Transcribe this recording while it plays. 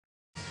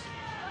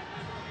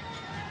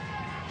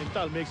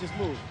Intal makes his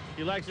move.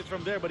 He likes it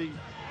from there, but he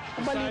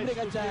Malibre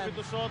ka decides to dyan. give it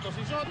to Sotto.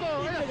 Si Sotto!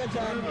 Libre ka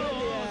dyan.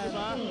 Pwede yan.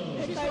 Diba?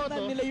 Si Kahit na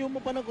Sotto. nilayo mo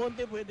pa ng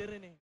konti, pwede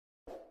rin eh.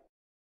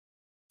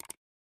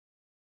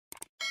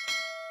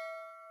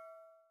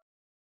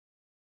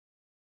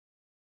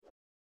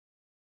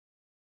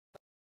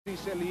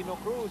 Celino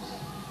Cruz.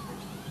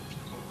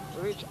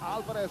 Rich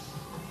Alvarez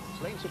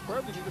playing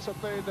superbly dito sa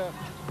third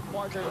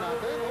quarter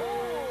natin.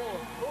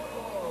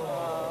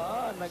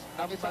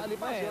 Nakisali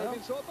pa si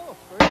Ervin Sotto.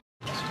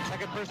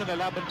 Second person na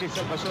laban kay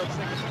Salvacion.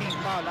 Second team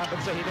foul laban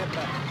sa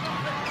Ginebra.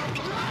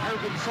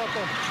 Ervin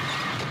Sotto,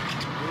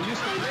 who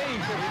used to play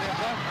for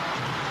Ginebra.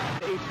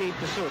 8-8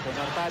 to shoot. And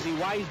Artadi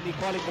wisely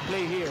calling the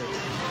play here.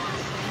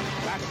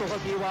 Back to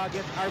Pba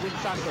against Ervin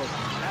Sotto.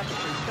 That's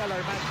a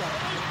stellar matchup.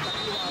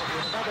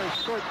 Another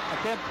short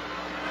attempt.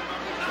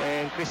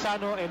 And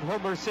Crisano and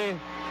Homer say,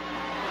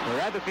 or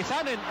rather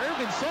Crisano and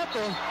Ervin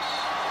Sotto.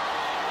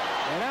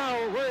 And now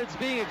words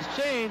being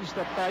exchanged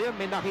at yun,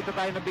 may nakita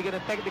tayo na bigyan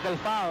ng technical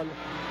foul.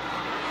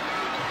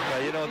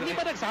 You know, Hindi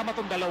ba nagsama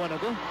tong dalawa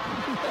na to?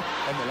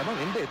 Ay, malamang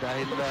hindi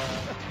dahil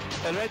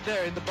and right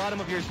there in the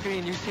bottom of your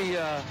screen you see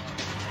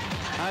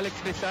Alex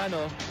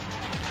Crisano.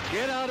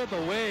 Get out of the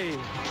way.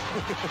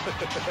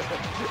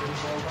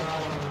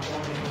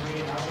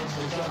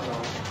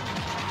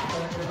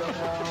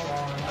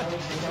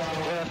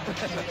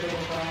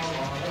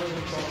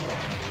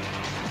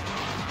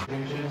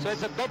 So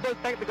it's a double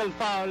technical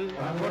foul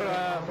for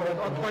an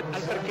on-court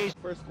altercation.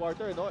 First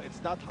quarter, no?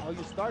 It's not how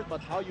you start but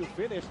how you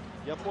finish.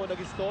 Yan po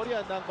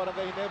nag-istorya ng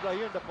Barangay Ginebra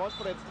here in the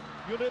conference.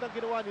 Yun rin ang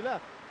ginawa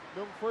nila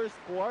nung first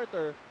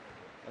quarter.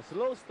 A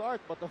slow start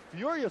but a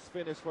furious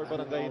finish for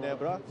Barangay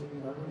Ginebra.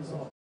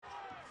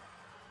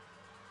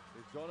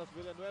 Jonas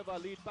Villanueva,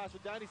 lead pass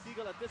with Danny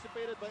Seagal,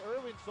 anticipated by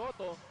Ervin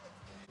Sotto.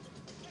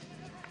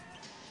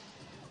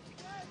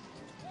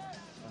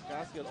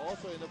 Caskill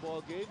also in the ball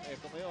game.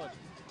 Ito ngayon.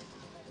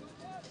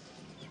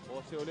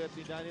 Bose ulit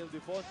ni Daniel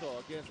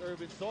Difonso against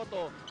Ervin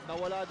Sotto.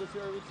 Nawala doon si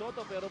Ervin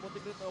Sotto pero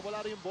muntik na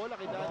nawala rin yung bola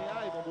kay Danny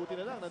Ay. Mabuti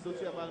na lang, nandun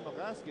si Amal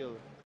Caskill.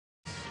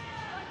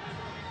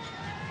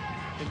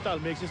 Intal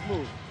makes his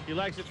move. He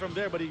likes it from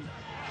there, but he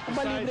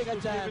Malibre ka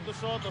decides to dyan. give it to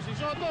Sotto. Si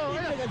Sotto!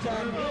 Libre ka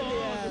dyan. Pwede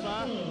yan. Diba?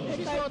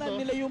 Si Kahit na Sotto,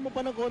 nilayo mo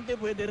pa ng konti,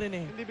 pwede rin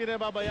eh. hindi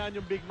pinababayaan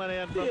yung big man na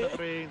yan from the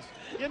range.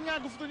 Yan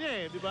nga gusto niya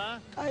eh, di ba?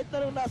 Kahit na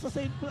nung nasa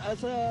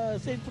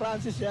St.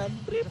 Francis yan,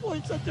 3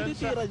 points ang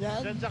tinitira niyan.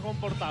 Diyan siya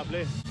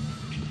komportable.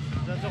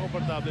 Diyan siya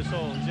komportable. So,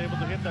 he's able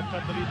to hit that,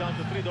 cut the lead down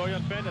to 3.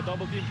 Dorian Pena,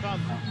 double team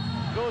comes.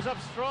 Goes up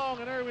strong,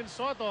 and Ervin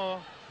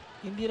Sotto.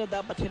 Hindi na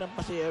dapat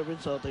sinampa si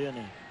Ervin Sotto yun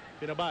eh.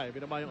 Binaba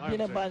yung arms.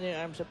 Binaba niya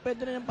yung arms.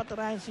 Pwede na yung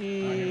patirahin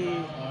si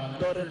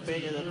Dorian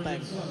Pena that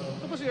time.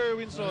 Ito ba si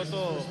Ervin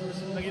Sotto,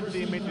 naging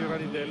teammate ni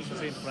Ranidel sa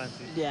St.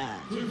 Francis? Yeah.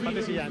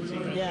 Pati si Yancy.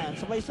 Yan,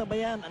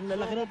 sabay-sabay yan. Ang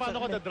lalaki na. Paano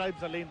ka na-drive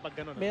sa lane pag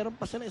gano'n? Meron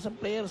pa sila isang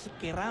player, si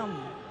Kiram.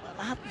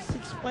 Lahat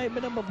 6'5"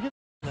 na mabiyot.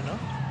 Ano?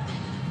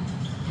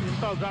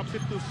 Intal drops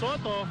it to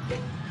Sotto.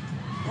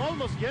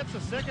 Almost gets a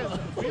second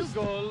field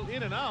goal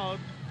in and out.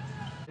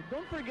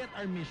 Don't forget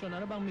our mission.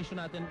 Ano bang mission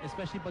natin,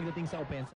 especially pagdating sa offense?